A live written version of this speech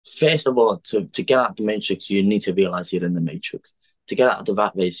First of all, to get out of the matrix, you need to realize you're in the matrix. To get out of the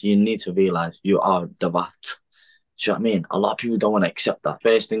rat race, you need to realize you are the rat. Do you know what I mean? A lot of people don't want to accept that.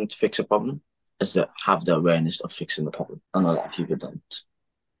 First thing to fix a problem is to have the awareness of fixing the problem. And a lot of people don't.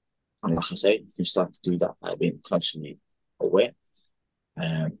 And like I say, you can start to do that by being constantly aware,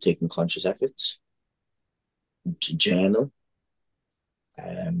 taking conscious efforts, to journal,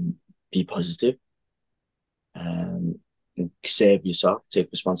 um, be positive, um, serve yourself, take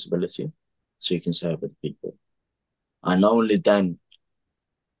responsibility so you can serve other people. And only then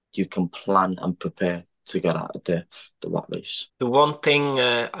you can plan and prepare to get out of the rat race. The one thing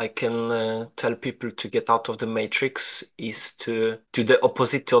I can tell people to get out of the matrix is to do the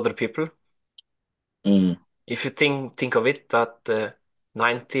opposite to other people. Mm, If you think of it, that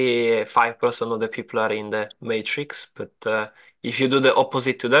 95% of the people are in the matrix, but if you do the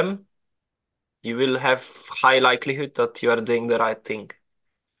opposite to them, you will have high likelihood that you are doing the right thing.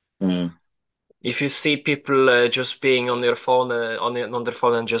 mm, If you see people just being on their phone, on their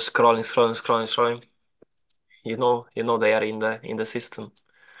phone and just scrolling, you know they are in the system,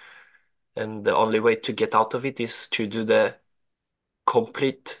 and the only way to get out of it is to do the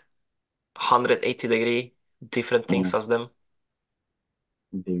complete 180-degree different mm. things as them.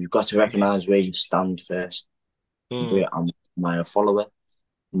 You've got to recognize where you stand first. Mm, Where am I a follower?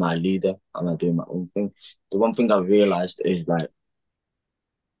 Am I a leader? Am I doing my own thing? The one thing I've realized is like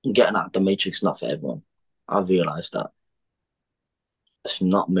getting out of the matrix is not for everyone. I've realized that it's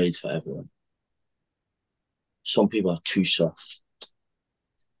not made for everyone. Some people are too soft.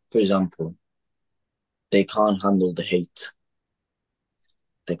 For example, they can't handle the hate.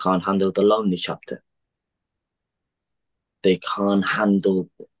 They can't handle the lonely chapter. They can't handle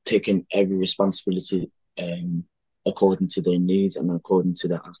taking every responsibility according to their needs and according to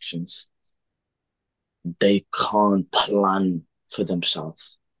their actions. They can't plan for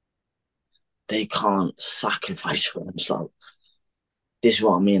themselves. They can't sacrifice for themselves. This is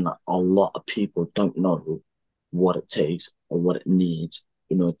what I mean. Like a lot of people don't know what it takes or what it needs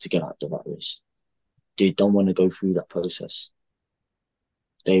in order to get out of that race. They don't want to go through that process.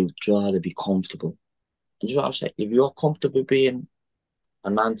 They would rather be comfortable. And you know what I'm saying? If you're comfortable being a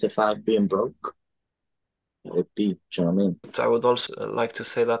 9 to 5, being broke, it would be. Do you know what I mean? but I would also like to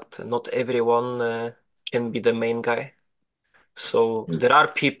say that not everyone can be the main guy. So Mm, there are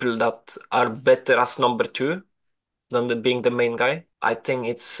people that are better as number two than being the main guy. I think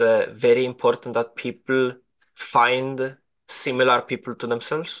it's very important that people find similar people to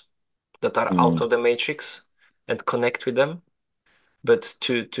themselves that are out mm, of the matrix and connect with them. But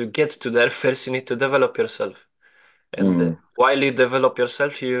to get to there, first you need to develop yourself. And mm, while you develop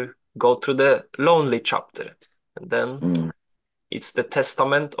yourself, you go through the lonely chapter. And then mm, it's the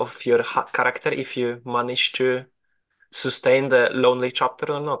testament of your character if you manage to sustain the lonely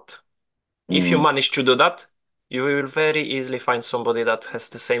chapter or not. If you mm, manage to do that, you will very easily find somebody that has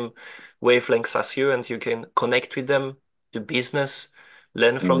the same wavelengths as you, and you can connect with them, do business,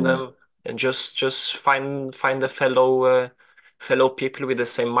 learn from mm. them, and just find the fellow people with the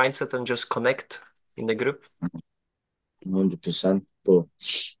same mindset and just connect in the group. 100%. But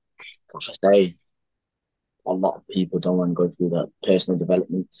like I say, a lot of people don't want to go through that personal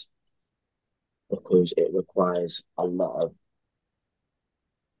development because it requires a lot of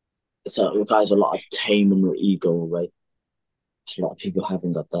it requires a lot of taming your ego away. A lot of people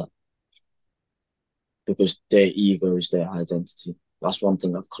haven't got that because their ego is their identity. That's one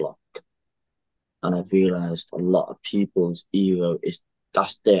thing I've clocked. And I've realized a lot of people's ego is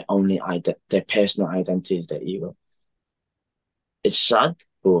that's their only their personal identity is their ego. It's sad,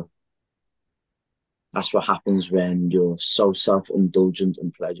 but that's what happens when you're so self-indulgent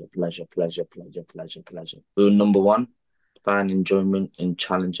and pleasure. Rule number one, find enjoyment in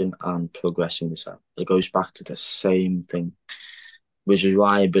challenging and progressing yourself. It goes back to the same thing, which is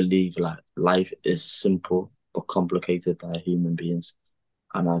why I believe like life is simple but complicated by human beings.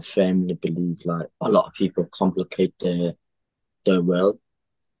 And I firmly believe like a lot of people complicate their world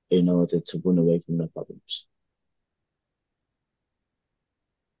in order to run away from their problems.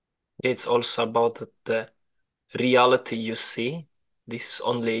 It's also about the reality you see. This is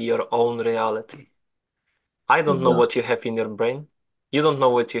only your own reality. I don't know what Exactly. you have in your brain. You don't know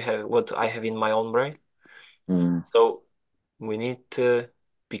what I have in my own brain. Mm. So we need to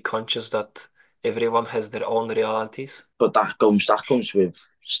be conscious that everyone has their own realities. But that comes with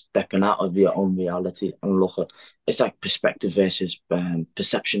stepping out of your own reality and look at it's like perspective versus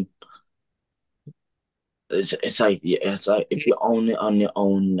perception. It's like if you're only on your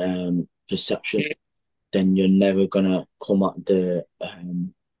own perception, then you're never gonna come at the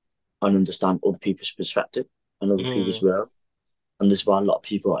and understand other people's perspective and other people's Mm, world. And this is why a lot of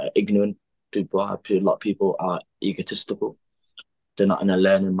people are ignorant. A lot of people are egotistical. They're not in a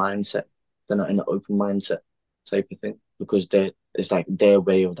learning mindset. They're not in an open mindset type of thing because it's like their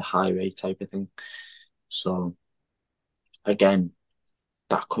way of the highway type of thing. So again,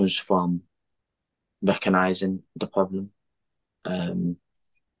 that comes from recognizing the problem, um,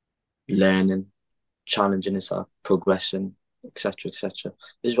 learning, challenging yourself, progressing, etc., etc.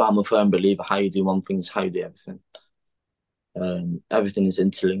 This is why I'm a firm believer: how you do one thing is how you do everything. Everything is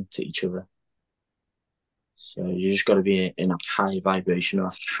interlinked to each other. So you just got to be in a high vibration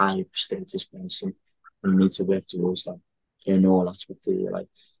or high status person. You need to work towards that in all aspects of your life.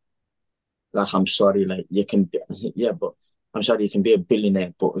 Like I'm sorry, like you can be, yeah, but I'm sorry, you can be a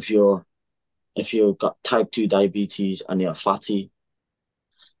billionaire, but if you've got type 2 diabetes and you're fatty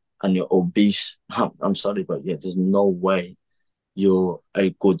and you're obese, I'm sorry, but yeah, there's no way you're a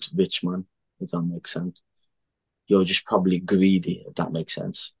good rich man, if that makes sense. You're just probably greedy, if that makes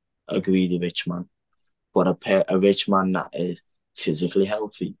sense. A greedy rich man. But a rich man that is physically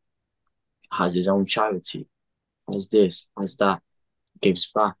healthy, has his own charity, has this, has that,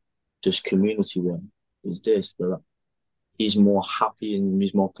 gives back, does community work, is this, that. He's more happy and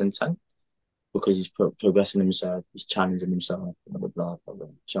he's more content because he's progressing himself, he's challenging himself, blah, blah, blah, blah, blah.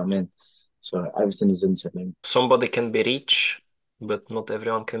 Do you know what I mean? So everything is interlinked. Somebody can be rich, but not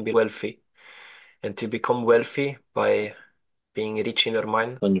everyone can be wealthy. And to become wealthy by being rich in your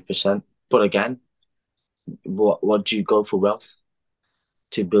mind. 100%. But again, what do you go for wealth?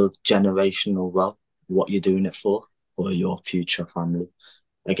 To build generational wealth, what you're doing it for, or your future family.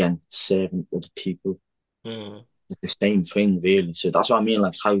 Again, serving other people. Mm. It's the same thing, really. So that's what I mean.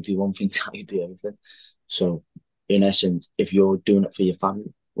 Like, how you do one thing, how you do everything. So, in essence, if you're doing it for your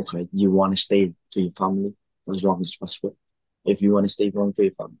family, okay, you want to stay for your family for as long as possible. If you want to stay long for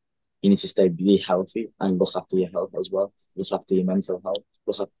your family, you need to stay be healthy and look after your health as well. Look after your mental health.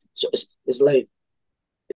 So it's like